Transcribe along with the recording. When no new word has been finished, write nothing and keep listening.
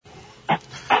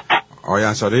آقای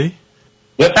انصاری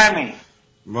بفرمایید.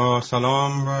 با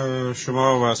سلام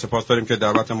شما و سپاس داریم که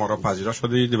دعوت ما را پذیرا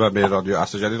شدید و به رادیو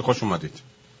عصر جدید خوش اومدید.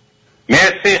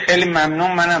 مرسی، خیلی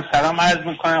ممنون. منم سلام عرض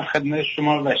میکنم خدمت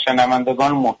شما و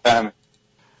شنوندگان محترم.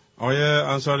 آقای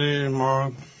انصاری،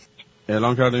 ما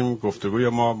اعلام کردیم گفتگوی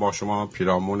ما با شما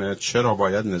پیرامون چرا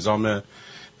باید نظام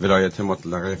ولایت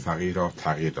مطلقه فقیه را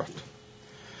تغییر داد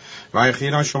و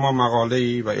اخیراً شما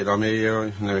مقاله‌ای و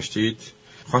اعلامیه‌ای نوشتید.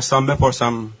 خواستم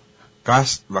بپرسم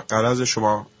قصد و غرض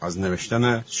شما از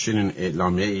نوشتن چنین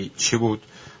اعلامیه‌ای چی بود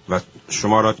و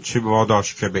شما را چی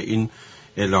واداشت که به این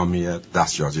اعلامیه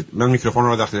دست یازید؟ من میکروفون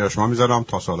را در اختیار شما میذارم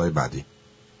تا سوالای بعدی.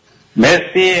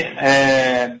 مرسی.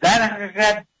 در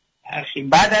حقیقت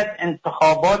بعد از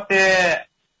انتخابات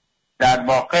در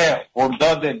واقع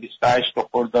خرداد 28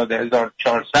 خرداد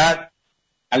 1400،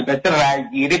 البته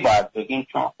رأیگیری باید بگیم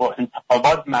چون خب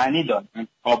انتخابات معنی داره.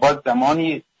 انتخابات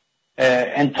زمانی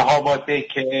انتخاباتی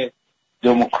که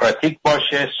دموکراتیک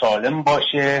باشه، سالم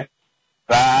باشه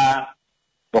و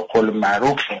به قول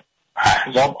معروف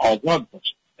احزاب آزاد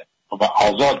باشه و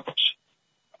آزاد باشه.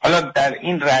 حالا در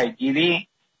این رأیگیری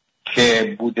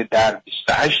که بوده در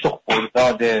 28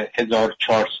 خرداد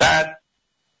 1400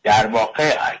 در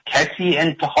واقع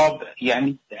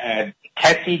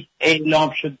کسی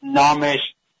اعلام شد نامش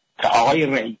که آقای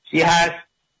رئیسی هست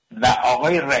و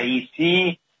آقای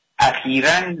رئیسی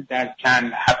اخیراً در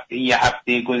چند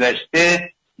هفته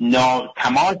گذشته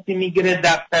تماسی میگیره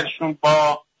دفترشون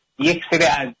با یک سری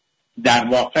از در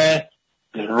واقع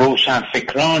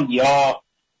روشنفکران یا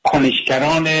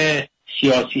کنشگران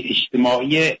سیاسی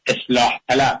اجتماعی اصلاح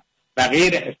طلب و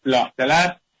غیر اصلاح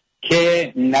طلب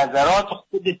که نظرات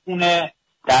خودتونه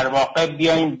در واقع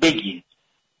بیاین بگید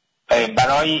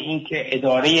برای اینکه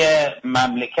اداره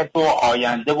مملکت و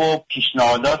آینده و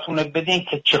پیشنهاداتونه بدین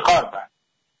که چه کار باید.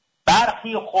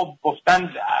 برخی خب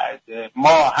گفتن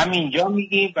ما همینجا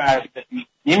میگیم و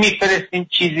نمیفرستیم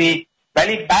چیزی،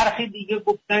 ولی برخی دیگه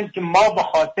گفتن که ما به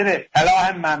خاطر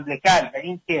صلاح مملکت و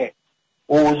اینکه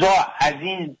اوضاع از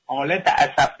این حالت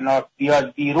اسفناک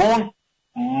بیاد بیرون،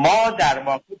 ما در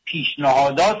واقع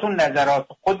پیشنهادات و نظرات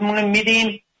خودمون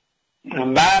میدیم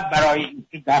و برای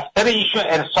دفتر ایشو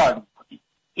ارسال میکنیم.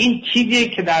 این چیزی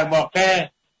که در واقع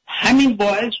همین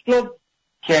باعث شد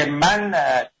که من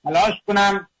تلاش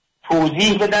کنم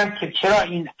توضیح بدم که چرا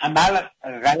این عمل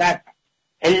غلط.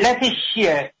 علتش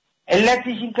چیه؟ علتش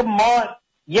این که ما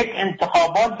یک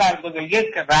انتخابات برگزار، یک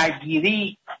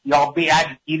رأیگیری یا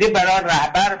بیعتگیری برای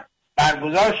رهبر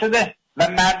برگزار شده و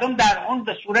مردم در اون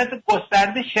به صورت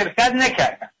گسترده شرکت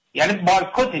نکردن، یعنی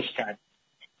بایکوتش کردن.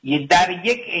 در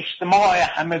یک اجتماع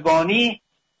همگانی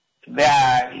و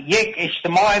یک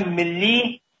اجتماع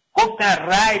ملی گفتن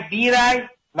رأی بی رأی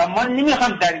و ما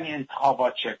نمیخوام در این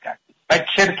انتخابات شرکت و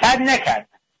شرکت نکردن.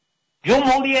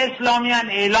 جمهوری اسلامی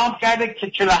اعلام کرده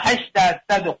که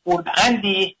 48%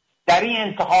 خرده‌اندی در این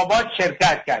انتخابات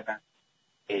شرکت کردن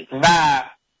و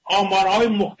آمارهای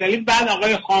مختلف بعد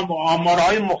آقای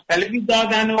آمارهای مختلفی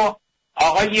دادن و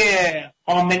آقای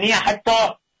خامنه‌ای حتی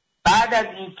بعد از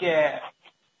اینکه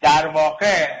در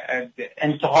واقع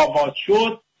انتخابات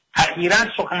شد اخیراً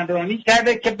سخنرانی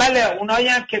کرده که بله اونایی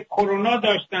هم که کرونا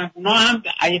داشتن اونا هم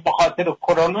به خاطر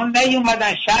کرونا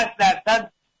نیومدن، 60%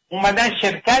 اومدن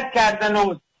شرکت کردن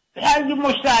و از این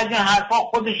مشت از این حرفا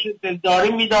خودش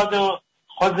دلداری میداد و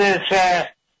خودش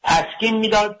تسکین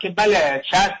میداد که بله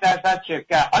 60%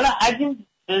 شرکت. حالا از این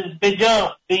به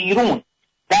جا بیرون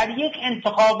در یک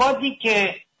انتخاباتی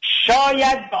که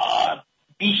شاید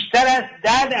بیشتر از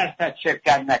 10%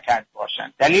 شرکت نکرد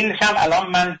باشن، دلیلش هم الان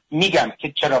من میگم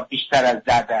که چرا بیشتر از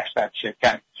 10%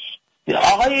 شرکت.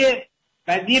 آقای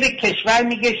وزیر کشور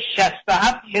میگه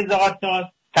 67,000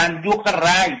 تا صندوق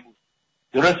رأی بود،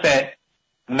 درسته؟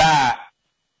 و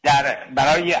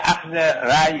برای اخذ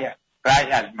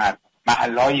رأی از مردم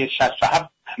محلهای 67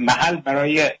 محل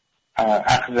برای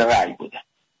اخذ رأی بوده.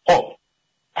 خب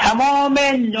تمام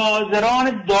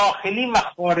ناظران داخلی و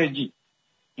خارجی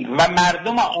و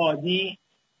مردم عادی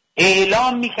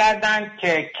اعلام میکردن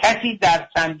که کسی در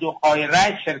صندوقهای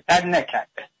رأی شرکت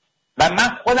نکرده و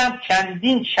من خودم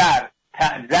چندین شهر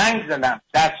زنگ زدم،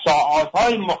 در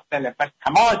ساعاتهای مختلف و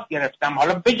تماس گرفتم.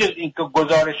 حالا بجز اینکه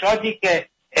گزارشاتی که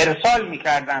ارسال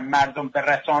میکردن مردم به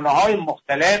رسانه‌های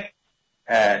مختلف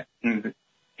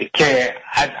که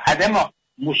از عدم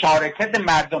مشارکت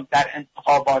مردم در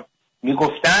انتخابات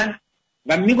میگفتن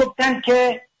و میگفتن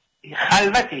که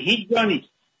خلوت هیچ جا نیست.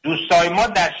 دوستای ما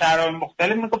در شهرهای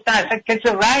مختلف میگفتن اصلا کسی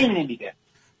رأی نمیده.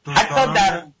 حتی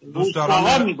در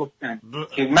روستاها میگفتن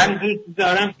که من دوست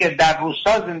دارم که در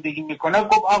روستا زندگی میکنه،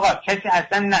 گفت آقا کسی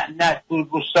اصلا نه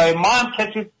روستای ما هم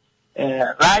کسی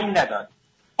رأی نداد.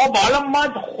 خب حالا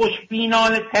ما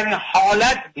خوشبینانه ترین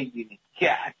حالت بگیریم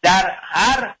که در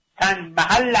هر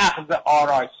محل لحظه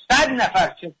آرای 100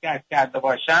 نفر شرکت کرده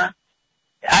باشن،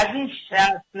 از این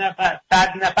 100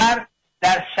 نفر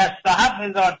در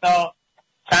 67,000 تا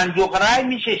صندوق رای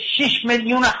میشه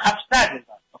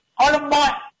 6,700,000. حالا ما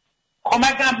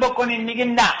کمک هم بکنیم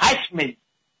میگیم نه 8 میلیون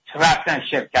رفتن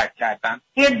شرکت کردن،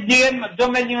 دیگه 2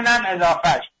 میلیون هم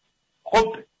اضافه.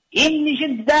 خب این میشه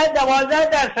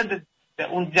 10-12%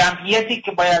 اون جمعیتی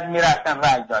که باید میرفتن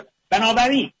رای دادن.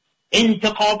 بنابراین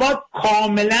انتخابات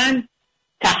کاملا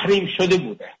تحریم شده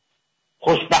بوده.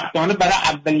 خوشبختانه برای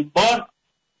اولین بار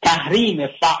تحریم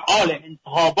فعال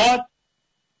انتخابات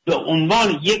به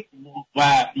عنوان یک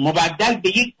مبدل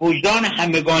به یک وجدان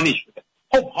همگانی شده.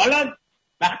 خب حالا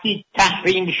وقتی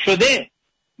تحریم شده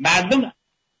مردم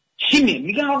چی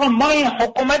میگن؟ آقا ما این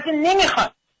حکومت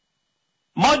نمیخوایم،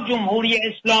 ما جمهوری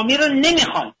اسلامی رو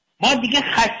نمیخوایم، ما دیگه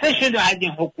خسته شده از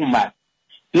این حکومت.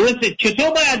 درسته؟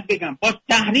 چطور باید بگم؟ با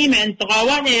تحریم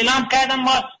انتخابات اعلام کردن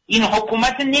ما این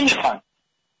حکومت نمیخوایم.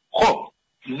 خب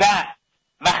و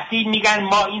وقتی میگن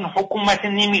ما این حکومت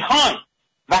نمیخوایم،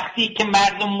 وقتی که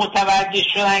مردم متوجه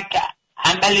شدن که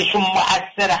عملشون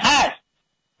مؤثر هست،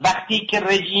 وقتی که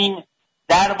رژیم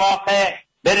در واقع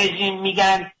به رژیم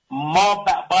میگن ما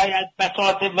باید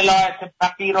بساط ولایت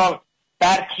فقیر رو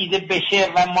برچیده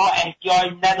بشه و ما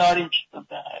احتیاج نداریم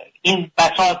این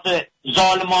بساط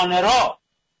ظالمانه را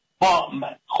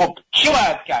خب چی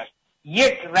باید کرد؟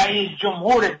 یک رئیس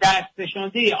جمهور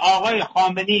دستنشانده آقای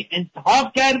خامنه‌ای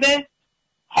انتخاب کرده.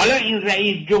 حالا این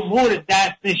رئیس جمهور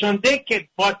دستنشانده که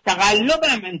با تقلب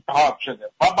هم انتخاب شده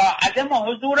و با عدم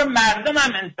حضور مردم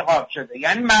هم انتخاب شده،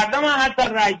 یعنی مردم هم حتی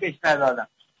رأی بهش ندادن.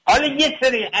 حالا یه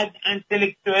سری از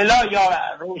انتلکتوئلا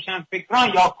یا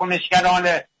روشنفکران یا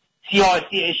کنشگران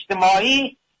سیاسی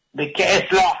اجتماعی که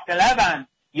اصلاح طلبن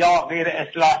یا غیر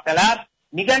اصلاح طلب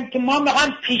میگن که ما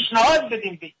میخوایم پیشنهاد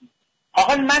بدیم بگیم.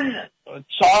 آقا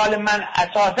سوال من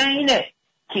اساسا اینه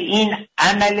که این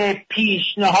عمل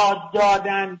پیشنهاد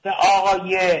دادن به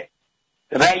آقای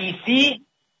رئیسی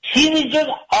چیزی جز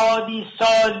عادی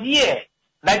سازیه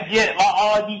و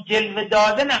عادی جلوه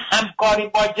دادن همکاری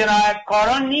با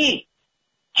جنایتکاران نیست.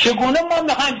 چگونه ما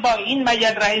میخوایم با این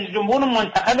مجد رئیس جمهور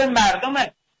منتخب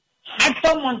مردمه،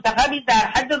 حتی منتخبی در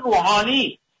حد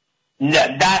روحانی،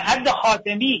 در حد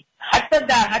خاتمی، حتی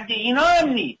در حد اینا هم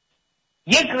نیست.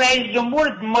 یک رئیس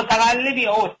جمهور متقلبی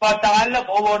با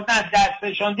تقلب آوردن،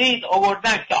 دستنشانده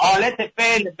آوردن که آلت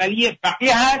فعل ولی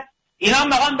فقیه هست. اینا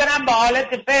میخوان برن به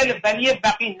آلت فعل ولی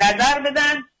فقیه نظر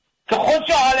بدن که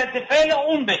خودشو آلت فعل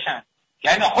اون بشن،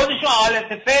 یعنی خودشو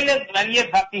آلت فعل ولی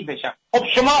فقیه بشن. خب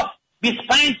شما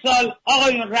 25 سال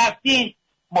آقایون رفتین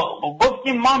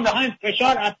گفتیم ما میخوایم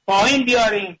فشار از پایین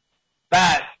بیاریم و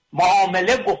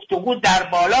معامله گفتگو در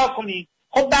بالا کنیم.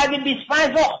 خب بعد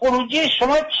 25 سال خروجی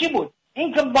شما چی بود؟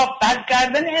 این که با بد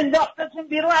کردن انداختتون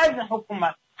بیرون از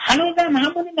حکومت. هنوز هم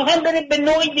همونی میخوان بریم به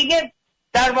نوعی دیگه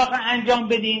در واقع انجام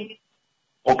بدیم.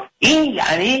 خب این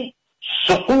یعنی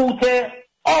سقوط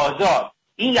آزاد،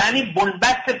 این یعنی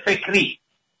بنبست فکری.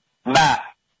 و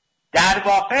در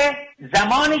واقع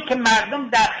زمانی که مردم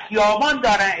در خیابان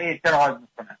دارن اعتراض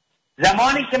میکنن،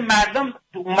 زمانی که مردم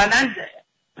اومدن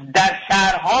در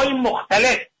شهرهای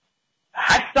مختلف،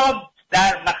 حتی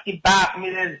در وقتی برق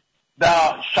میره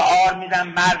شعار میدن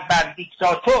مرد بر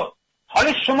دیکتاتور،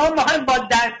 حالا شما میخواین با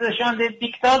دستنشانده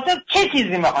دیکتاتور چه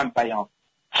چیزی میخواین بیان؟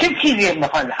 چه چیزی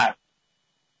میخواین هست؟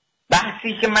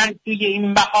 بحثی که من توی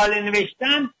این مقاله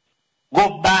نوشتم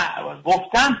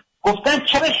گفتم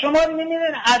چرا شما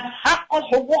نمیدین از حق و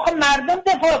حقوق مردم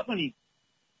دفاع کنید؟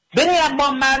 برید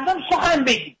با مردم سخن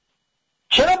بگید.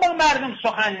 چرا با مردم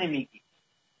سخن نمیگید؟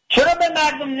 چرا به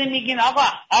مردم نمیگین آقا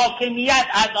حاکمیت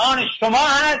از آن شما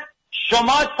هست،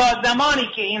 شما تا زمانی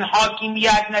که این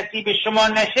حاکمیت نصیب شما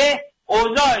نشه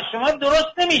اوضاع شما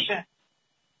درست نمیشه؟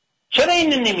 چرا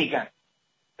اینو نمیگن؟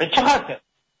 به چه خاطر؟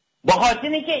 به خاطر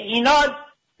اینکه اینا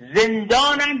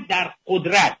زندانن در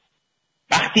قدرت.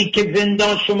 وقتی که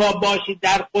زندان شما باشید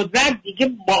در قدرت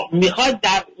دیگه میخواد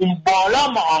در اون بالا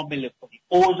معامله کنید.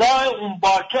 اوضاع اون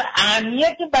بالا چون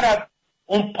اهمیتی برای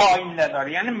اون پایین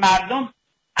نداره، یعنی مردم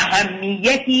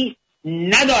اهمیتی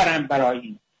ندارن برای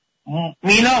این.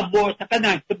 اینا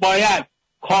معتقدن که باید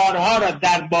کارها را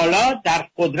در بالا در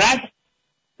قدرت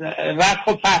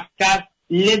رفع و فسخ کرد.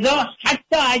 لذا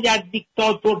حتی اگر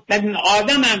دیکتاتورترین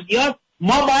آدم هم بیاد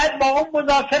ما باید با اون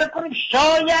مذاکره کنیم،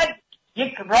 شاید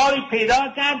یک راهی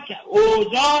پیدا کرد که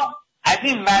اوضاع از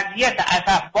این وضعیت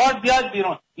اسفبار بیاد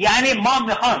بیرون. یعنی ما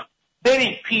میخوام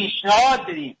بریم پیشنهاد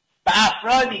بدیم به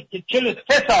افرادی که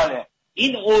 43 ساله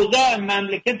این اوضاع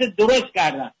مملکت درست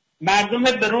کردن، مردم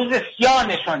به روز سیاه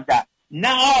نشوندن،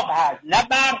 نه آب هست، نه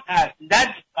برق هست،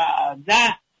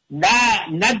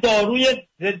 نه داروی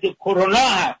ضد کرونا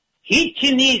هست،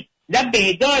 هیچی نیست، نه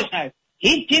بهداشت هست،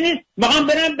 هیچی نیست. میخوام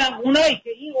برم به اونایی که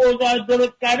این اوضاع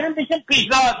درست کردن بشه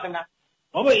پیشنهاد کنم.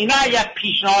 بابا اینا اگر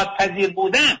پیشنهاد پذیر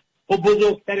بودن و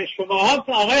بزرگتر شماها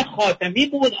که آقای خاتمی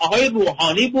بود، آقای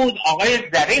روحانی بود، آقای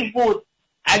ظریف بود،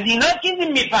 از اینا چیزی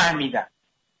میفهمیدن،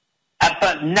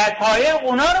 نتایج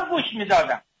اونا رو گوش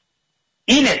میدادن.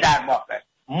 اینه در واقع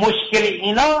مشکل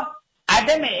اینا،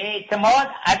 عدم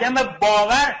اعتماد، عدم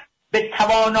باور به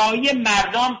توانایی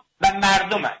مردم و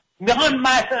مردم هست. میخوان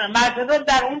مسئله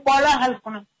در اون بالا حل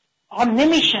کنن، آقا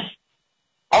نمیشه.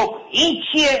 این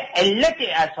چیه؟ علت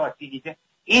اساسی دیده.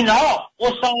 اینها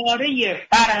اساره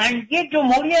فرهنگی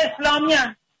جمهوری اسلامی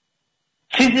هست،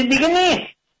 چیزی دیگه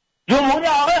نیست. جمهوری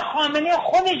آقای خامنه‌ای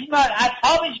خودش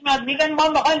اصحابش میگن ما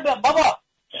میخوایم بابا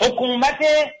حکومت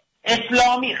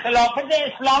اسلامی، خلافت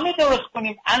اسلامی درست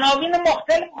کنیم، عناوین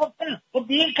مختلف گفتن. خب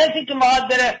دیگه کسی که میخواد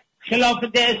بره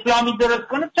خلافت اسلامی درست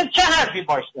کنه تو چه حرفی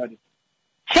باش داری؟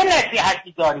 چه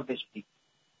نصیحتی داری بهش بگی؟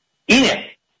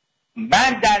 اینه.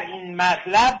 من در این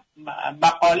مطلب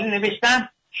مقاله نوشتم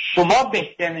شما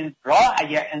بهترین راه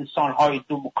اگر انسان‌های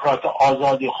دموکرات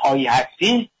آزادی خواهی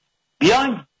هستین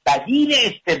بیان بدیل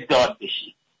استبداد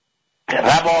بشید،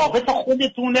 روابط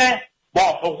خودتونه با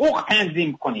حقوق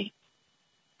تنظیم کنید،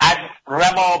 از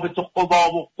روابط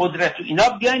قوا و قدرت و اینا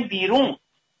بیان بیرون،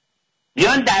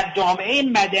 بیان در جامعه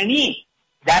مدنی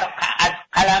از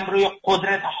قلمروی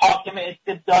قدرت حاکم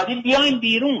استبدادی بیان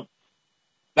بیرون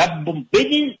و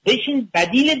بشین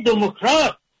بدیل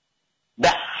دموکرات، به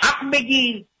حق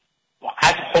بگیر،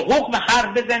 از حقوق به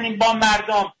حرف بزنیم با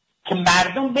مردم که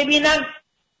مردم ببینن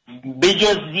به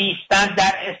جز زیستن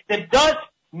در استبداد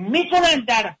میتونن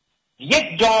در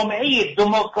یک جامعه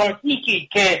دموکراتیکی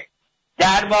که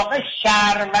در واقع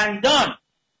شهروندان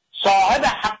صاحب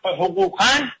حق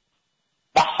حقوقن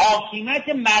و حاکمیت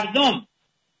مردم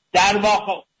در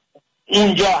واقع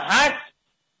اونجا هست،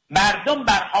 مردم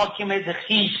بر حاکمیت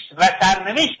خیش و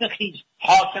سرنوشت خیش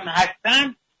حاکم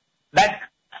هستن و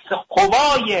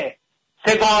قوای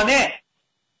سگانه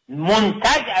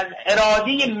منتج از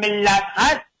اراده ملت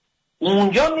هست،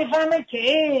 اونجا میفهمه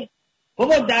که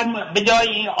بابا به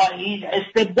جای این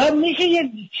استبداد میشه یه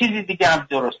چیزی دیگه هم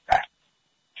درست کرد.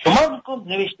 شما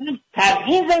نوشتن در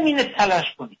این زمینه تلاش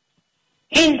کنید.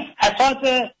 این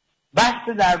اساس بحث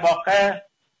در واقع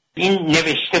این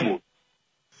نوشته بود.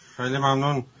 خیلی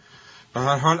ممنون. به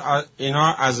هر حال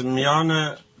اینا از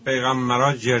میان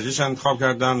پیغمبران جرجیش انتخاب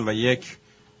کردن و یک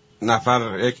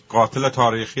نفر، یک قاتل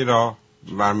تاریخی را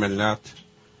بر ملت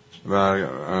و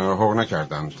حقوق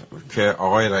نکردند که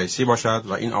آقای رئیسی باشد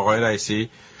و این آقای رئیسی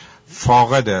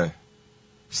فاقد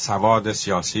سواد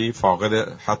سیاسی،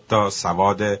 فاقد حتی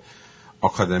سواد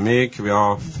اکادمیک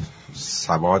یا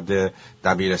سواد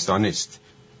دبیرستانی است.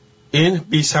 این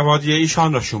بیسوادی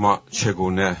ایشان را شما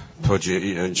چگونه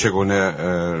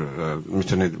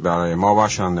میتونید برای ما و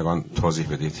شنوندگان توضیح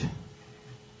بدید؟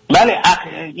 بله،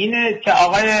 اینه که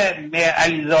آقای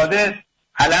علی زاده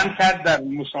علم کرد در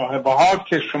مصاحبه ها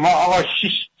که شما آقا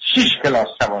 6 کلاس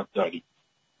سواد دارید.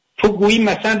 تو گویی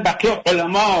مثلا بقیه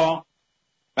علما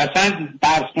مثلا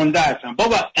درس خونده هستن.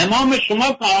 بابا امام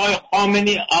شما که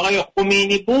آقای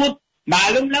خمینی بود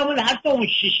معلوم نبود حتی اون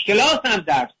 6 کلاس هم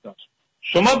درس داشت.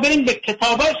 شما برین به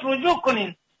کتاباش رجوع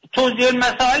کنین، توضیح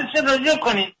مسائلش رجوع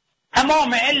کنین.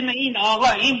 تمام علم این آقا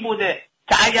این بوده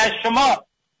که اگر شما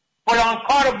فلان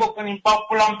کار بکنین با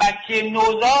فلان بچه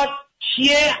نوزاد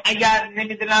چیه، اگر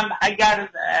نمیدونم اگر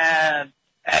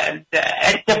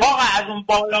اتفاق از اون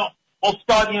بالا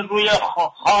افتادین روی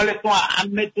خالتون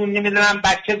عمتون نمیدونم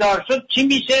بچه دار شد چی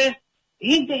میشه.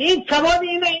 این سواد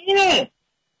اینه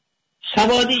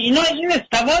سواد اینا اینه،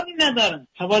 سوادی ندارن،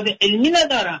 سواد علمی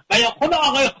ندارن. و یا خود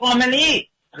آقای خامنه‌ای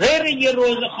غیر یه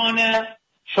روزخانه،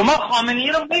 شما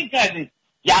خامنه‌ای رو بگردید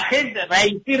یخید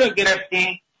رئیسی رو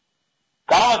گرفتین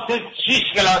که تو 6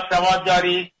 کلاس سواد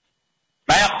دارید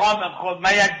و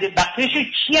یا بقیه‌شو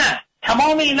چی هست؟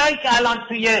 تمام اینایی که الان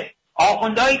توی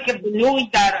آخوندهایی که نوعی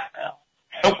در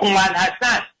حکومت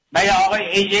هستن و یا آقای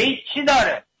ایجهی چی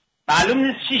داره؟ معلوم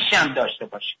نیست 6 هم داشته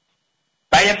باشه.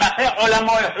 و یا بقیه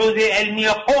علمای حوزه علمی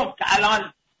قوم که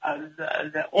الان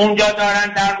اونجا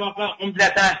دارن در واقع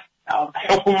عمدتاً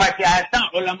حکومتی هستن،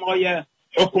 علمای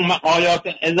آیات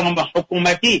نظام و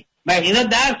حکومتی و اینا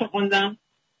درس خوندن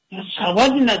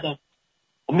سوادی ندارن.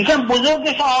 میگم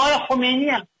بزرگش آقای خمینی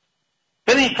هم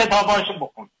برین کتاباشو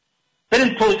بخون،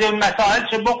 برین توضیح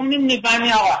مسائلشو بخونیم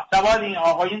میفهمی آقا سواد این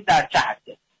آقایون در چه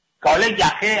حده. که حالا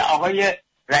یخه آقای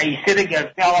رئیسی رو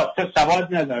گرفتی آقا تو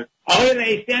سواد نداری. آقای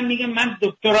رئیسی هم میگه من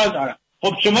دکترا دارم.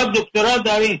 خب شما دکترا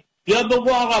دارین یا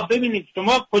بگو آقا ببینید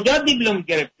شما کجا دیپلم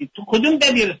گرفتید، تو کدوم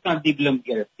دبیرستان دیپلم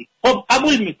گرفتید، خب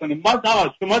قبول میکنیم ما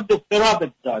آقا شما دکترا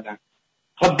بهت دادن،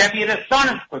 خب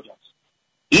دبیرستانش کجاست؟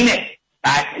 اینه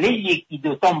مسئله یکی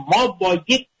دوتا. ما با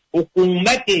یک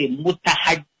حکومت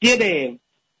متحجر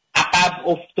عقب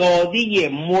افتاده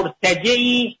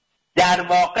مرتجعی در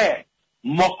واقع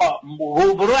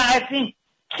روبرو هستیم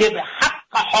که به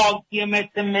حق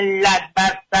حاکمیت ملت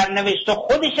بر سرنوشت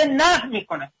خودش نقض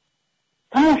میکنه.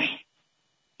 تموش.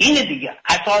 اینه دیگه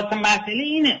اساس مسئله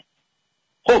اینه.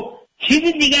 خب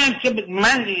چیزی دیگه هم که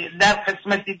من در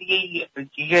قسمت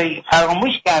دیگه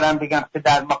فراموش کردم بگم که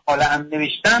در مقاله هم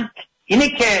نوشتم اینه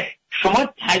که شما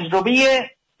تجربه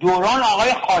دوران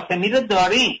آقای خاتمی رو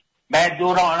دارین. به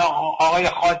دوران آقای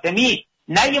خاتمی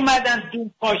نیومدن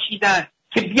دون پاشیدن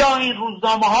که بیا این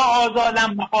روزنامه ها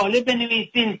آزادن مقاله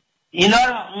بنویسین، اینا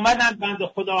رو اومدن بند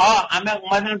خداها همه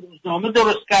اومدن روزنامه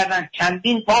درست کردن،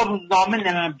 چندین تا روزنامه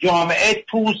نمیم جامعه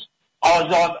توس،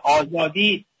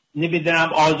 آزادی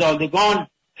نمیدونم آزادگان،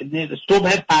 صبح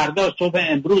فردا، صبح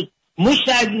امروز، مشت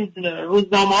از این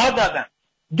روزنامه ها دادن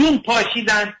دون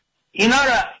پاشیدن. اینا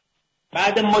رو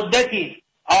بعد مدتی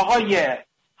آقای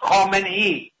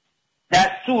خامنه‌ای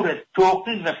دستور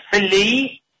توقیف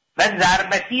فعلی و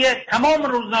ضربتی تمام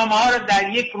روزنامه ها رو در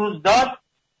یک روز داد،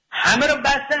 همه رو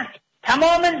بستن،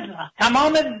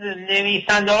 تمام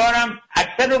نویسنده ها هم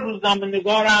اکثر روزنامه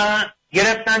نگار هم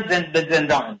گرفتن به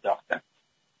زندان انداختن.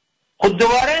 خود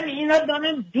دوباره اینا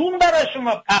دارن دون برای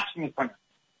شما پخش میکنن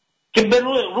که به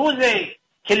روزی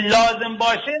که لازم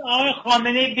باشه آقای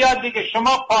خامنه‌ای بیاد بگه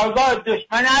شما پایگاه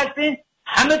دشمن هستین،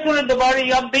 همه تون دوباره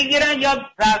یا بگیرن یا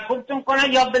سرکوبتون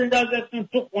کنن یا بندازتون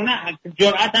تو خونه،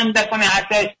 جرأت هم نکنه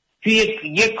حتی توی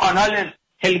یک کانال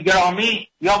تلگرامی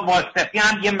یا واتساپی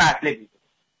هم یه مطلبی بده.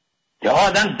 یا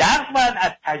آدم درس باید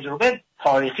از تجربه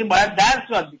تاریخی باید درس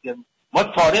یاد بگیریم. ما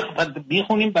تاریخ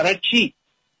بیخونیم برای چی؟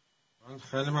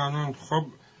 خیلی ممنون. خب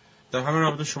در همین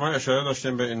رابطه شما اشاره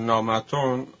داشتیم به این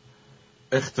نامتون،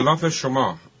 اختلاف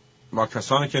شما با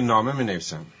کسانی که نامه می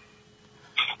نویسن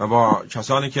و با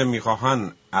کسانی که می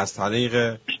خواهن از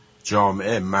طریق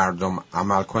جامعه مردم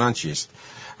عمل کنن چیست؟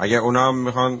 اگر اونا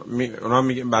میخوان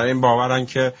برای این باورن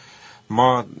که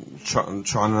ما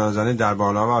چانه‌زنی در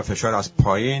بالا و فشار از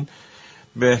پایین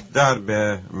بهتر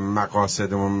به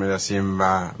مقاصدمون میرسیم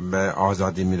و به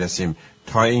آزادی میرسیم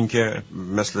تا اینکه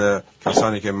مثل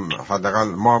کسانی که حداقل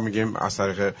ما میگیم از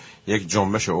طریق یک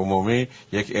جنبش عمومی،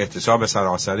 یک اعتصاب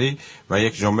سراسری و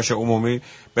یک جنبش عمومی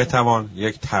بتوان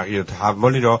یک تغییر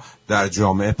تحولی را در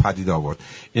جامعه پدید آورد.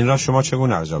 این را شما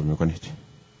چگونه ارزیابی میکنید؟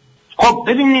 خب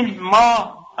ببینید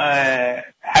ما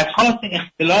اساس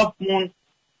اختلافمون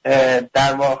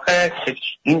در واقع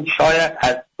این شاید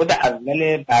از خود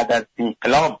اول بعد از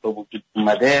انقلاب به وجود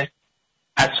اومده،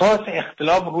 اساس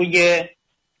اختلاف روی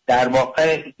در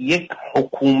واقع یک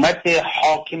حکومت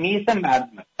حاکمیت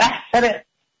مردم. بحث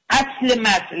اصل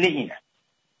مسئله اینه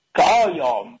که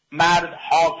آیا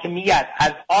حاکمیت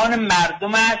از آن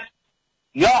مردم است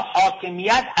یا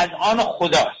حاکمیت از آن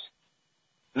خداست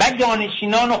و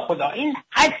جانشینان خدا. این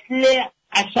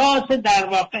اساس در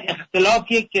واقع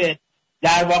اختلافیه که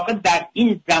در واقع در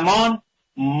این زمان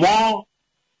ما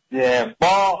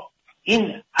با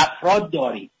این افراد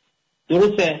داریم.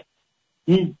 درسته؟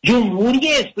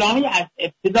 جمهوری اسلامی از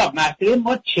ابتدا مسئله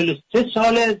ما 43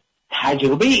 سال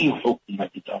تجربه این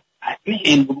حکومتی دارد. اصلا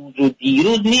امروز و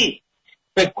دیروز نیست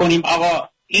فکر کنیم آقا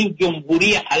این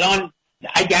جمهوری الان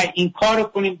اگر این کار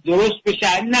کنیم درست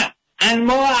بشه. نه،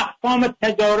 انواع اقسام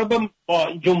تجارب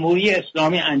با جمهوری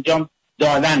اسلامی انجام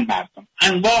دادن مردم،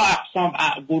 انواع اقسام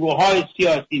گروه‌های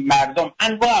سیاسی مردم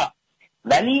انواع،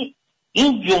 ولی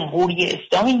این جمهوری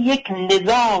اسلامی یک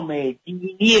نظام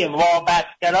دینی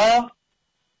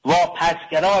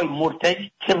واپسگرای مرتجع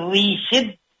که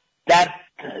ریشه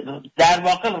در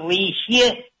واقع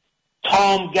ریشه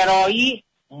تامگرایی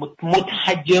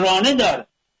متحجرانه داره.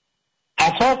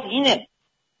 اساس اینه،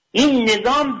 این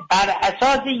نظام بر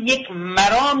اساس یک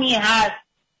مرامی هست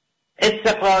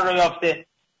استقرار یافته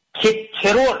که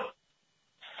ترور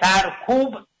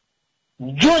سرکوب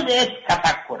جزء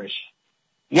تفکرش،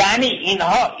 یعنی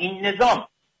این نظام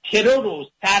ترور و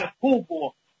سرکوب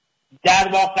و در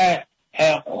واقع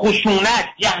خشونت،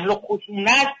 جهل و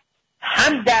خشونت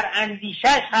هم در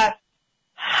اندیشش هست،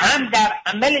 هم در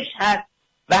عملش هست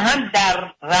و هم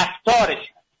در رفتارش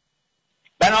هست.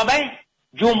 بنابراین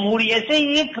جمهوری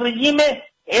اسلامی یک رژیم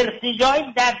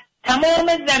ارتجاعی در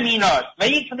تمام زمیناست و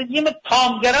یک رژیم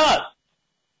تامگراست.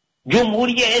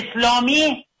 جمهوری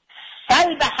اسلامی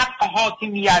سلب حق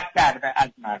حاکمیت کرده از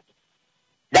مردم.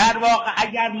 در واقع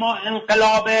اگر ما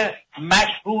انقلاب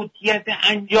مشروطیت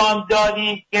انجام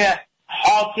دادیم که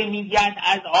حاکمیت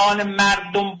از آن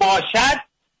مردم باشد،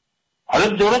 حالا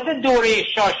درست دوره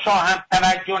شاه هم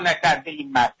توجه نکرده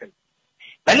این مسئله،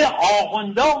 ولی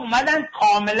آخونده اومدن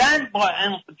کاملا با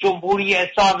جمهوری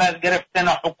اسلامی از گرفتن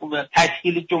حکومت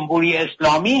تشکیل جمهوری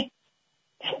اسلامی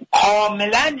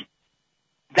کاملا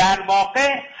در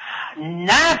واقع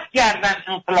نفی کردن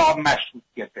انقلاب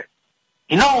مشروطیت.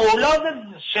 اینا اولاد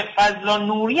شیخ فضل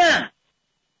نوری هستند.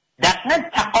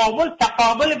 دقیقا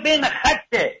تقابل بین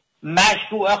خط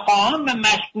مشروع خواهان و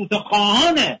مشروط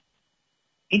خواهانه.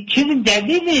 این چیز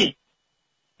جدیدی.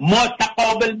 ما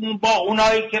تقابل با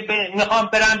اونایی که میخوان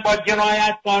برن با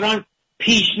جنایتکاران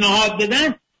پیشنهاد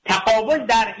بدن، تقابل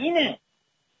در اینه،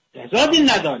 تضادی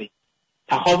نداری.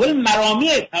 تقابل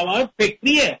مرامیه، تقابل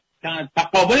فکریه،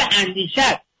 تقابل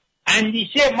اندیشه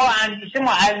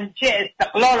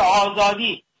استقلال،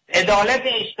 آزادی، عدالت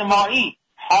اجتماعی،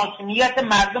 حاکمیت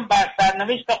مردم بر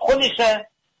سرنوشت خودشه.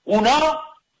 اونا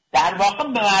در واقع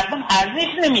به مردم ارزش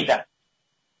نمیدن.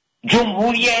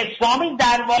 جمهوری اسلامی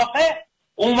در واقع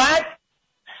اومد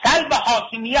سلب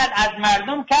حاکمیت از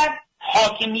مردم کرد،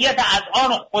 حاکمیت از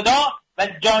آن خدا و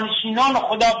جانشینان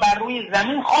خدا بر روی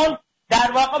زمین خواند.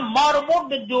 در واقع ما رو برد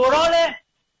به دوران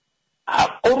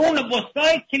قرون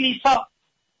وسطای کلیسا،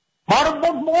 ما رو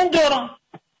برد به اون دوران.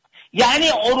 یعنی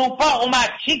اروپا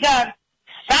اومد چی کرد؟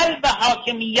 سلب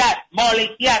حاکمیت،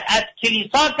 مالکیت از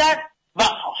کلیسا کرد و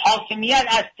حاکمیت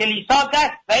از کلیسا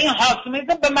کرد و این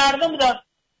حاکمیت به مردم داد.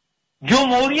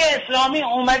 جمهوری اسلامی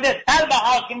اومده سلب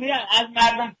حاکمیت از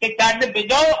مردم که کرده به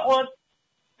جای خود،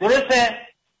 درسته،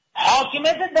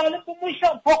 حاکمیت داده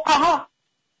به فقها.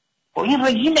 با این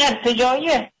رژیم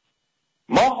ارتجاعیه.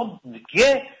 ما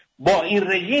دیگه با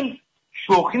این رژیم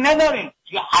شوخی نداریم.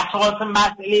 اساس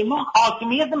مسئله ما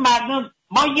حاکمیت مردم.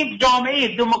 ما یک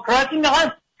جامعه دموکراسی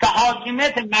میخوایم که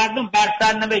حاکمیت مردم بر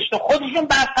سرنوشت خودشون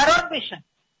برقرار بشن،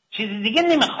 چیز دیگه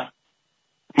نمیخوایم.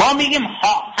 ما میگیم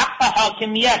حق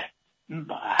حاکمیت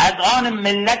از آن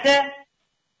ملت،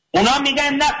 اونا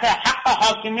میگن نه، حق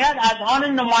حاکمیت از آن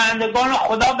نمایندگان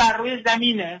خدا بر روی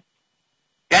زمینه.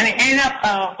 یعنی این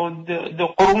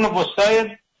قرون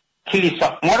وسطای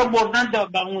کلیسا ما رو بردن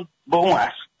به اون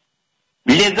اصل.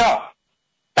 لذا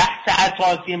بحث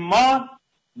اساسی ما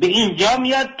به اینجا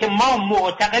میاد که ما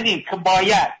معتقدیم که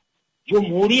باید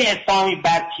جمهوری اسلامی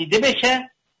برچیده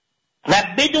بشه و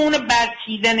بدون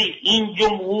برچیدن این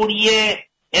جمهوری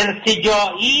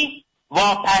ارتجاعی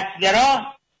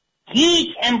واپسگرا هیچ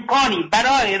امکانی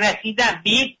برای رسیدن به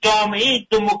یک جامعه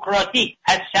دموکراتیک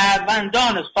از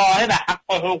شهروندان صاحب حق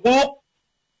و حقوق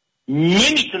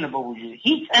نمیتونه به وجود.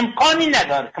 هیچ امکانی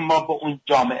نداره که ما به اون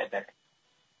جامعه بریم.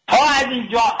 تا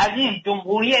از این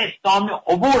جمهوری اسلامی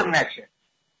عبور نشه،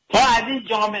 تا از این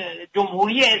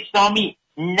جمهوری اسلامی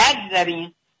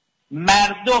نگذریم،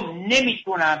 مردم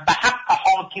نمیتونن به حق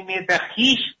حاکمیت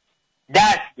خیش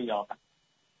دست بیابن.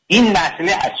 این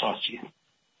مسئله اساسیه.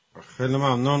 خیلی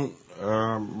ممنون.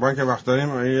 با اینکه وقت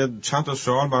داریم چند تا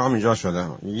سوال برام ایجاد شده.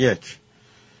 یک،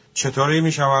 چطوری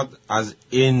می شود از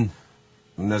این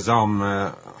نظام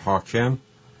حاکم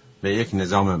به یک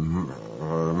نظام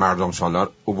مردم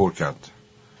سالار عبور کرد؟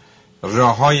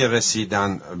 راههای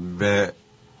رسیدن به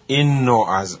این نوع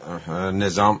از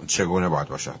نظام چگونه باید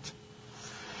باشد؟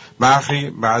 برخی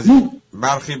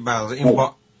بعض این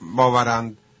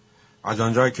باورند از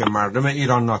آنجایی که مردم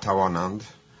ایران ناتوانند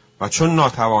و چون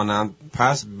ناتوانند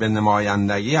پس به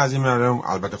نمایندگی از این مردم،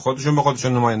 البته خودشون به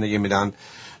خودشون نمایندگی میدن،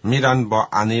 میرن با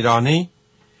انیرانی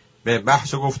به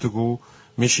بحث و گفتگو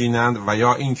میشینند و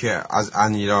یا اینکه از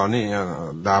انیرانی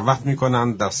دعوت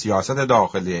میکنند در سیاست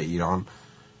داخلی ایران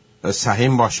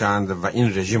سهیم باشند و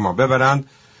این رژیم رو ببرند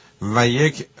و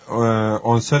یک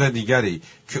عنصر دیگری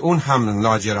که اون هم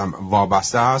لاجرم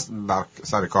وابسته است بر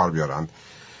سر کار بیارند.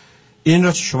 این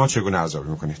رو شما چگونه ارزیابی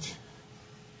میکنید؟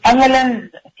 اولا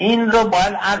این رو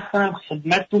باید عرض کنم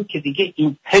خدمتتون که دیگه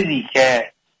این تزی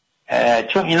که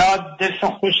چون اینا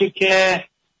دلشون خوشه که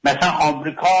مثلا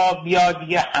آمریکا بیاد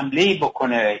دیگه حمله‌ای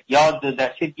بکنه یا دو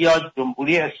دسته بیاد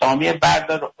جمهوری اسلامی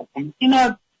بردار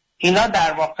حکومت، اینا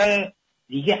در واقع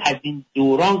دیگه از این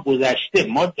دوران گذشته.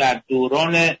 ما در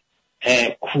دوران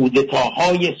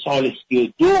کودتاهای سال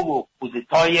 32 و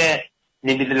کودتای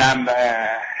نمیدونم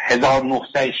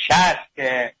 1960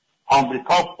 که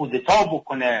آمریکا کودتا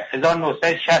بکنه،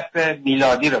 1960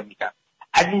 میلادی رو میگم،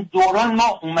 از این دوران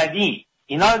ما اومدیم.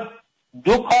 اینا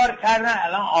دو کار کردن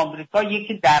الان آمریکا،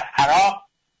 یکی در عراق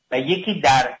و یکی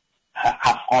در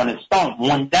افغانستان،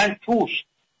 موندن توش،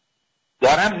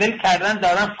 دارن ول کردن،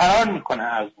 دارن فرار میکنن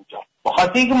از اونجا.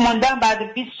 بخاطر اینکه موندن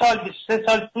بعد 20 سال 23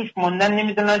 سال توش موندن،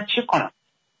 نمیدونن چی کنن.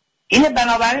 اینه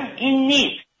بنابراین این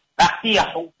نیست. وقتی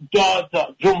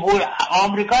جمهور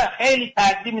آمریکا خیلی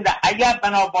ترجیح میده اگر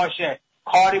بنا باشه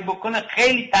کاری بکنه،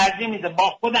 خیلی ترجیح میده با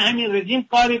خود همین رژیم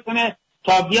کاری کنه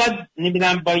تا بیاد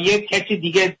نمیدونم با یک کسی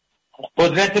دیگه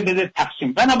قدرت بده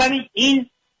تقسیم. بنابراین این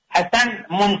اصلا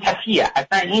منتفیه،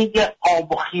 اصلا این یه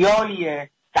آب و خیالیه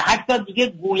که حتی دیگه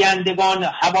گویندگان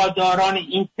هواداران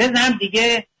این تز هم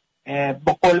دیگه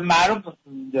به قول معروف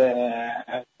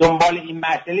دنبال این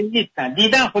مسئله نیستن.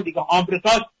 دیدن خود دیگه آمریکا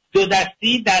دو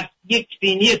دستی در یک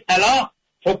سینی طلا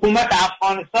حکومت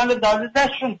افغانستان داده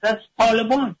دستشون دست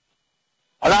طالبان.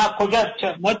 حالا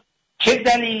کجاست؟ چه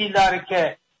دلیلی داره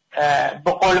که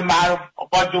به قول معروف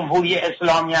با جمهوری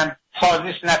اسلامی هم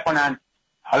سازش نکنن؟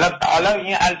 حالا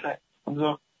این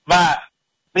و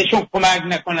بهشون کمک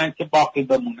نکنن که باقی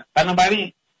بمونن.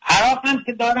 بنابراین عراق هم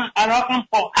که دارن، عراق هم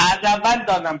از اول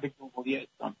دادن به جمهوری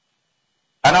اسلامی.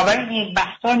 بنابراین این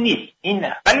بحثا نیست این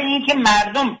نه. ولی این که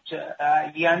مردم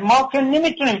یعنی ما که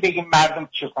نمیتونیم بگیم مردم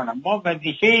چی کنن. ما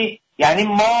وظیفه یعنی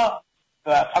ما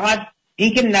فقط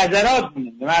این که نظرات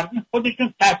میدیم، مردم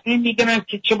خودشون تصمیم میگیرن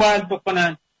که چه باید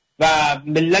بکنن و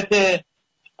ملت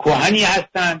کهنی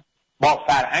هستن، با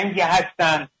فرهنگی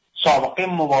هستن، سابقه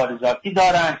مبارزاتی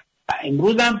دارن و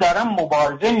امروز هم دارن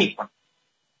مبارزه میکنن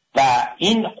و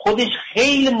این خودش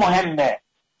خیلی مهمه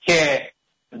که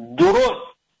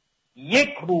درست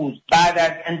یک روز بعد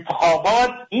از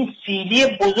انتخابات این سیلی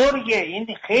بزرگه،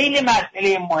 این خیلی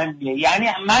مسئله مهمیه. یعنی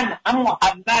من همون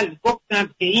اول گفتم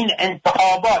که این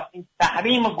انتخابات، این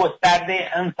تحریم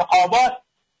گسترده انتخابات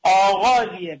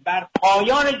آغازیه بر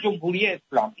پایان جمهوری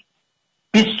اسلامی.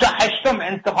 28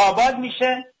 انتخابات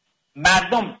میشه،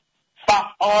 مردم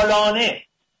فعالانه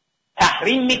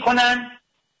تحریم میکنن،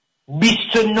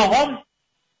 29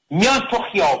 میان تو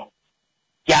خیابون.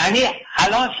 یعنی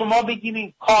الان شما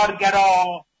بگیرین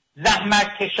کارگرا،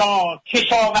 زحمتکشا،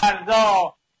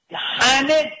 کشاورزا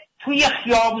همه توی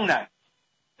خیابونن.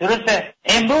 درسته؟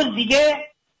 امروز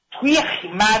دیگه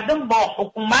مردم با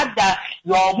حکومت در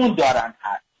خیابون دارن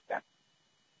هستن.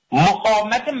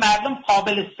 مقاومت مردم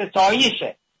قابل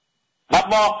ستایشه و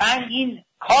واقعا این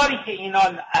کاری که اینا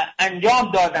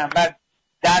انجام دادن و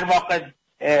در واقع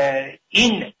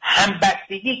این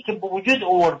همبستگی که به وجود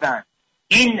آوردن،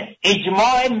 این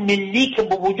اجماع ملی که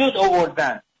به وجود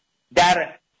آوردن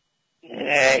در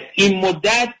این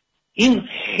مدت، این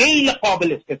خیلی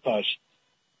قابل ستایش.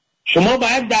 شما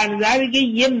باید در نظر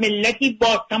بگیرید یه ملتی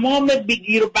با تمام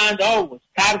بگیر و بندها و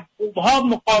سرکوبها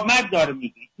مقاومت داره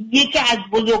میگه. یکی از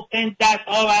بزرگترین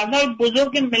دستاوردهای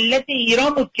بزرگ ملت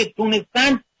ایران بود که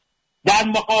تونستن در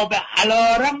مقابل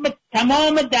علارغم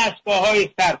تمام دستگاه‌های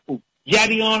سرکوب،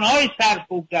 جریان‌های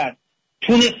سرکوبگر،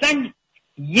 تونستن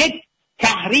یک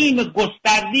تحریم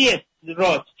گسترده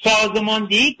را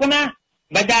سازماندهی کنن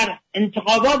و در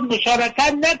انتخابات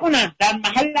مشارکت نکنن، در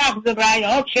محل اخذ رأی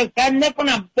ها شرکت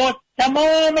نکنن، با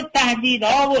تمام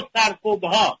تهدیدها و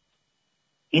سرکوبها.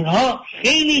 اینها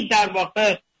خیلی در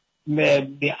واقع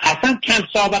اصلا کم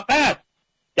سابقه است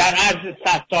در عرض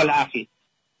 100 سال اخیر،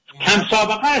 کم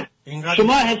سابقه است.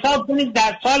 شما حساب کنید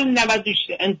در سال 96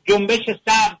 جنبش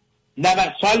سبز،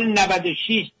 سال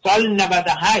 96، سال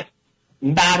 98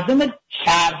 مردم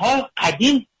شهرهای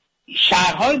قدیم،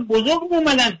 شهرهای بزرگ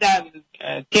اومدن، در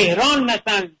تهران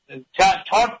مثلا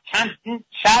چند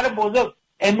شهر بزرگ،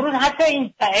 امروز حتی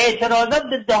این اعتراضات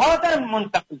به دهات هم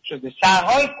منتقل شده،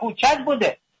 شهرهای کوچک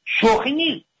بوده، شوخی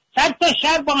نیست. 100 تا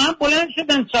شهر با هم بلند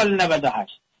شدن سال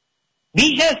 98،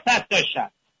 بیش از 100 تا شهر.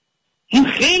 این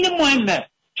خیلی مهمه.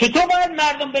 چطور باید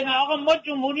مردم بگن آقا ما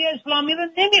جمهوری اسلامی رو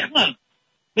نمیخوایم؟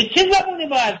 به چه زبونی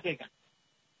باید بگن؟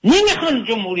 نمیخوان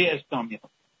جمهوری اسلامی رو.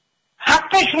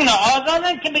 حقشونه،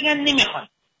 آزادن که بگن نمیخوان.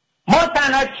 ما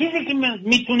تنها چیزی که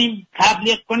میتونیم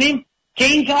تبلیغ کنیم که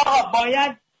اینجا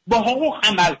باید با حقوق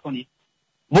عمل کنیم،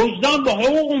 وجدان به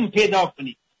حقوقمون پیدا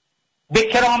کنیم، به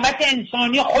کرامت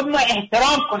انسانی خودمون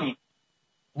احترام کنیم،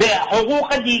 به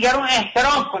حقوق دیگران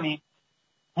احترام کنیم،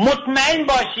 مطمئن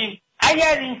باشیم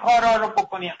اگر این کارا رو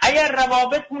بکنیم، اگر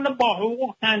روابطمون رو با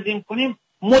حقوق تنظیم کنیم،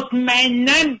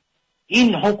 مطمئناً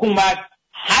این حکومت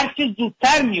هر چه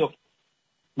زودتر میفته.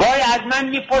 گاهی از من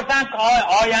میپرسن که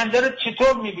آینده رو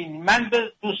چطور میبینی؟ من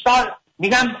به دوستان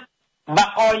میگم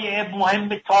وقایع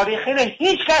مهم تاریخی رو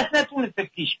هیچ کس نتونسته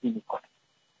پیش بینی کنه،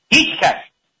 هیچ کس.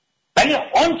 ولی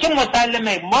اون که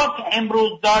مسلمه ما که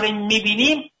امروز داریم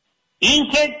میبینیم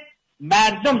این که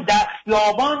مردم در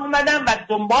خیابان اومدن و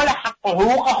دنبال حق و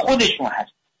حقوق خودشون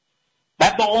هست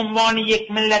و به عنوان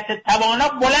یک ملت توانا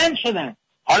بلند شدن.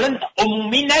 حالا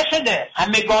عمومی نشده،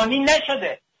 همگانی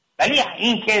نشده، ولی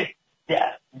این که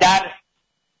در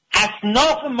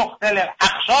اصناف مختلف،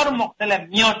 اقشار مختلف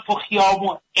میاد تو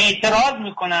خیابون اعتراض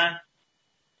میکنن،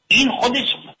 این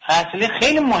خودش مسئله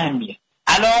خیلی مهمیه.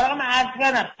 علیرغم عرض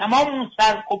کردم تمام اون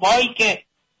سرکوب‌هایی که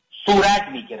صورت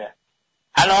میگیره،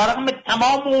 علیرغم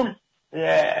تمام اون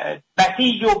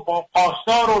بسیج و با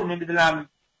پاسدار و نمیدونم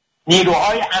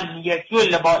نیروهای امنیتی و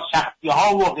لباس شخصی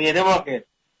ها و غیره و غیره،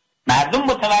 مردم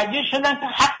متوجه شدن که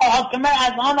حق حاکمه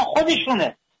از آن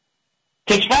خودشونه.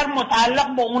 کشور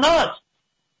متعلق به اوناست،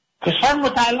 کشور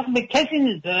متعلق به کسی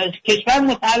نیست، کشور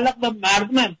متعلق به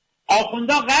مردم.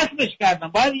 آخوندا غصبش کردن،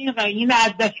 باید این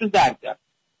از دستشون در بیارن.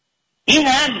 این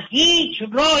هم هیچ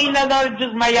راهی نداره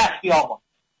جز میه خیابان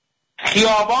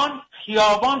خیابان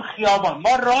خیابان خیابان.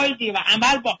 ما رایدی و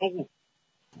عمل با حقوق.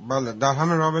 بله، در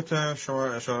همین رابطه شما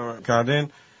اشاره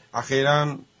کردین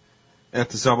اخیراً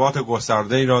اعتصابات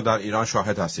گسترده‌ای را در ایران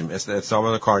شاهد هستیم.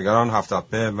 اعتصابات کارگران،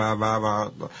 هفت‌تپه و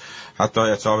حتی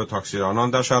اعتصاب تاکسیرانان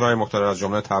در شهرهای مختلف از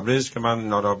جمله تبریز که من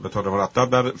اینا را به طور مرتب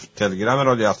در تلگرام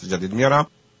رادیو اصل جدید میارم.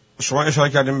 شما اشاره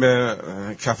کردیم به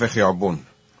کف خیابون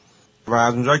و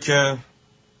از اونجا که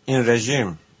این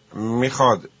رژیم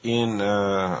میخواد این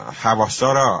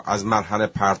حواسا را از مرحله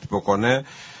پرت بکنه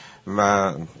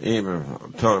و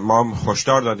ما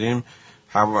هشدار دادیم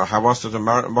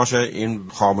حواستون باشه این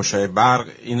خاموشی برق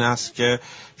این است که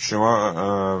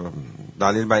شما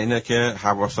دلیل بر اینه که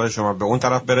حواسای شما به اون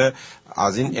طرف بره،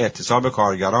 از این اعتصاب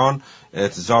کارگران،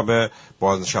 اعتصاب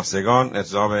بازنشستگان،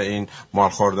 اعتصاب این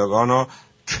مالخوردگان رو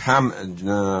کم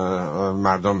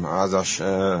مردم ازش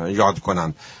یاد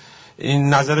کنند.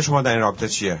 این نظر شما در این رابطه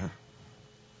چیه؟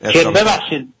 که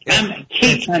ببخشید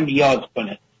کم یاد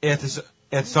کنه؟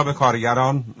 اعتصاب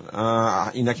کارگران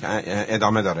اینا که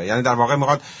ادامه داره، یعنی در واقع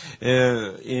میخواد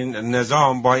این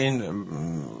نظام با این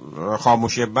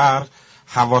خاموشی برق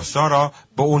حواسا را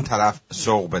به اون طرف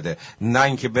سوق بده، نه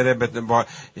اینکه بره با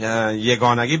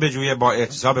یگانگی بجویه با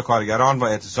اعتصاب کارگران، با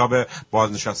اعتصاب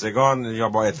بازنشستگان یا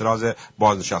با اعتراض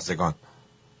بازنشستگان.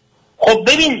 خب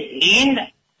ببین این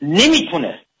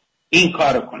نمیتونه این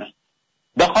کارو کنه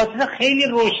به خاطر خیلی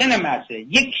روشن مسئله.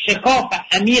 یک شکاف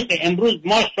عمیق، امروز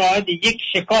ما شاهد یک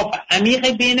شکاف عمیق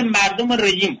بین مردم و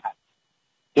رژیم هست.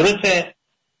 درسته؟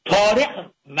 تاریخ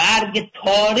ورگ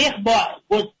تاریخ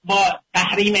با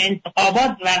تحریم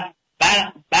انتخابات و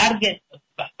برگ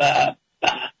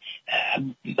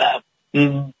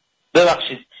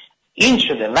ببخشید این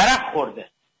شده، ورق خورده.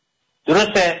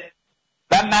 درسته؟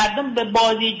 و مردم به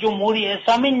بازی جمهوری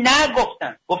اسلامی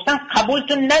نگفتن، گفتن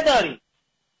قبولتون نداریم.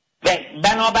 و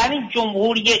بنابراین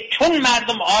جمهوری، چون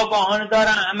مردم آگاهانه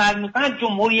دارن عمل میکنن،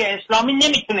 جمهوری اسلامی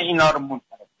نمیتونه اینا رو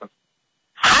منصرف کنه.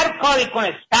 هر کاری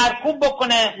کنه، سرکوب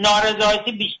بکنه،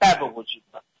 نارضایتی بیشتر به وجود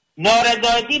میاد.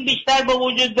 نارضایتی بیشتر به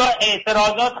وجود میاد،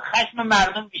 اعتراضات، خشم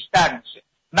مردم بیشتر میشه،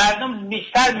 مردم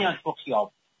بیشتر میان تو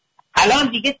خیابون.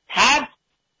 الان دیگه ترس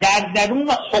در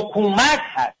درون حکومت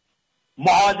هست،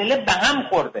 معادله به هم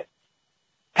خورده،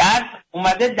 ترس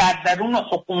اومده در درون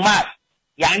حکومت.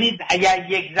 یعنی اگر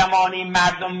یک زمانی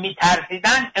مردم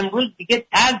میترسیدن، امروز دیگه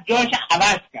ترس جاش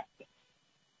عوض کرده،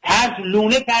 ترس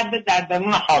لونه کرده در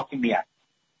درون حاکمیت.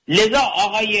 لذا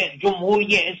آقای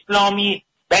جمهوری اسلامی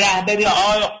به رهبری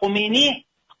آقای خمینی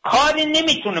کاری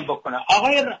نمیتونه بکنه،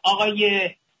 آقای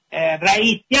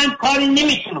رئیسی هم کاری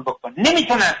نمیتونه بکنه،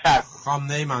 نمیتونن سر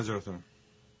خامنه‌ای منظورتون؟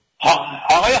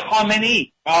 آقای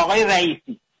خامنه‌ای و آقای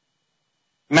رئیسی،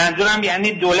 منظورم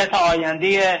یعنی دولت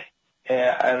آینده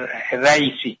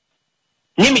رئیسی،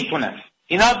 نمیتونن.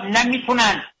 اینا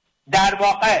نمیتونن در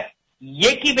واقع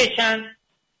یکی بشن،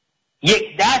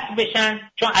 یک دست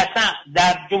بشن، چون اصلا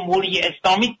در جمهوری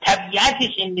اسلامی طبیعتش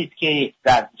این نیست که یک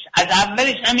دست بشن. از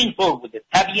اولش همین طور بوده،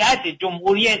 طبیعت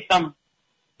جمهوری اسلامی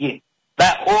و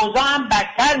اوضاع هم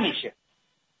بدتر میشه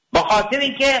به خاطر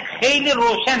اینکه خیلی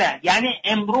روشنه. یعنی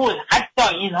امروز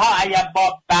حتی اینها اگر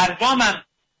با برجام هم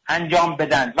انجام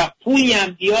بدن و پولی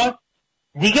هم بیاد،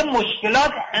 دیگه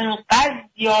مشکلات انقدر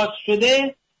زیاد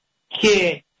شده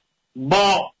که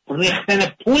با ریختن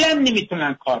پول هم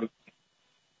نمیتونن کار کنن.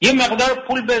 یه مقدار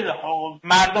پول به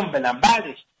مردم بدن،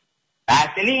 بعدش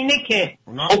مسئله اینه که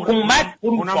حکومت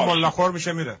اونم ملاخور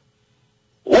میشه میره،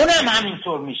 اونم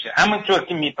همینطور میشه، همینطور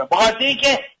که میپه. بخاطر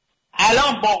که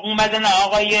الان با اومدن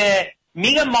آقای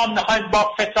میگه ما میخوایم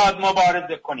با فساد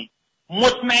مبارزه کنیم،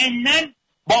 مطمئناً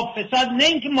با فساد نه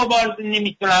اینکه مبارزه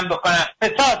نمیتونن بکنن،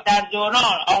 فساد در دوران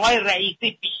آقای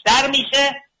رئیسی بیشتر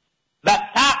میشه و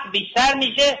فقر بیشتر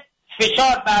میشه،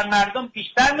 فشار بر مردم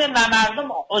بیشتر میشه و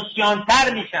مردم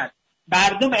عصیان‌تر میشن،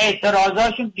 مردم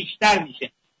اعتراضاشون بیشتر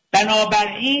میشه.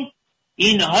 بنابراین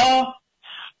اینها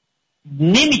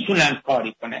نمیتونن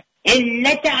کاری کنه.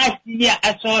 علت اصلی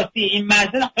اساسی این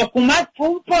مسئله حکومت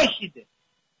فرو پاشیده،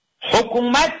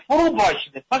 حکومت فرو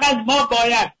پاشیده. فقط ما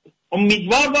باید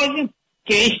امیدوار باشیم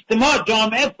که اجتماع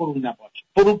جامعه فرو نباشه،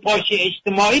 فروپاشی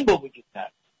اجتماعی به وجود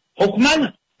نیاد.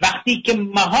 حکومت وقتی که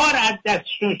مهار از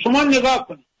دستشون، شما نگاه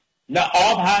کنید، نه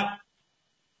آب هست،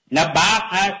 نه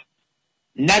برق هست،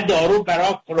 نه دارو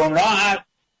برای کرونا هست،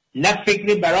 نه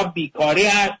فکری برای بیکاری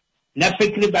هست، نه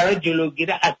فکری برای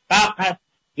جلوگیری از فقر هست.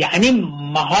 یعنی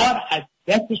مهار از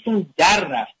دستشون در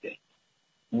رفته،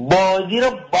 بازی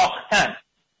رو باختن.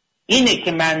 اینه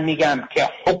که من میگم که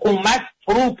حکومت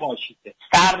فرو پاشیده،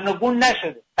 سرنگون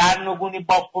نشده. سرنگونی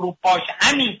با فروپاش،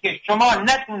 همین که شما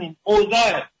نتونین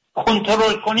اوضاع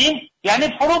کنترل کنین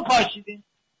یعنی فرو پاشیدین.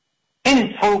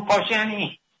 این فروپاشی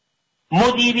یعنی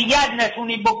مدیریت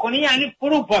نتونی بکنی یعنی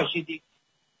فرو پاشیدی.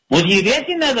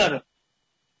 مدیریتی نداره.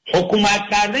 حکومت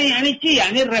کردن یعنی چی؟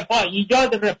 یعنی رفاه،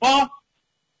 ایجاد رفاه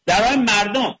برای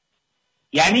مردم.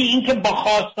 یعنی اینکه با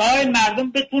خواسته های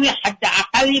مردم بتونی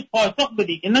حداقل پاسخ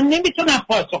بدی. اینا نمیتونن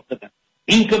پاسخ بدن.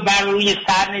 اینکه بر روی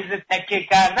سرنیزه تکیه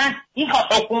کردن، این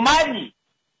که حکومت نیست.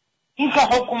 این که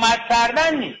حکومت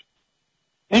کردن نیست.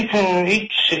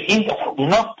 این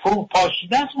اونا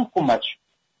فروپاشیده است حکومت.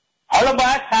 حالا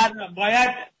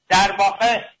باید در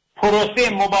واقع پروسه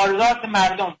مبارزات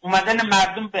مردم، اومدن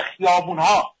مردم به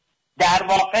خیابونها، در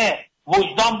واقع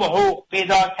وجدان به حقوق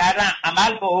پیدا کردن،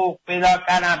 عمل به حقوق پیدا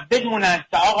کردن، بدونن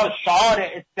که آقا شعار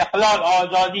استقلال،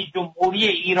 آزادی، جمهوری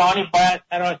ایرانی باید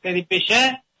سراسری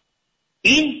بشه.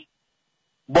 این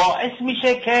باعث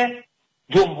میشه که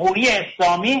جمهوری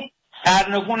اسلامی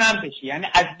سرنگون هم بشه، یعنی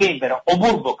از بین بره،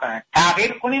 عبور بکنن،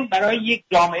 تغییر کنیم برای یک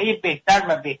جامعه بهتر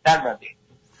و بهتر و بهتر.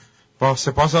 با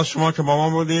سپاس از شما که با ما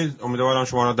بودید. امیدوارم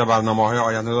شما را در برنامه‌های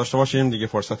آینده داشته باشیم. دیگه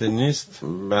فرصتی نیست.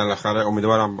 بالاخره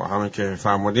امیدوارم همین که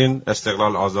فرمودین،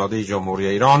 استقلال، آزادی، جمهوری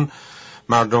ایران،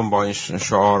 مردم با این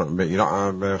شعار به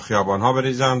ایران، به خیابان‌ها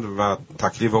بریزند و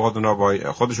تکلیف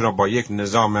خودشون را با یک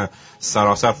نظام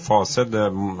سراسر فاسد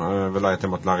ولایت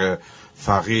مطلقه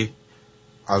فقیه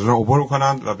از اون عبور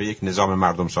کنند و به یک نظام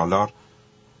مردم سالار،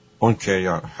 اون که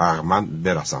یا حقمند،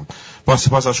 برسند. با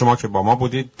سپاس از شما که با ما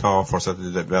بودید. تا فرصت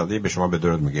بعدی به شما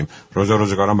بدرود میگیم.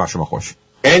 روزگاران بر شما خوش.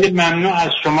 خیلی ممنون از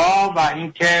شما و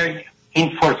اینکه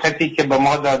این فرصتی که به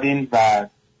ما دادین و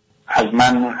از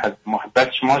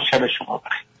محبت شما. شب شما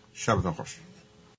بخیر. شبتون خوش.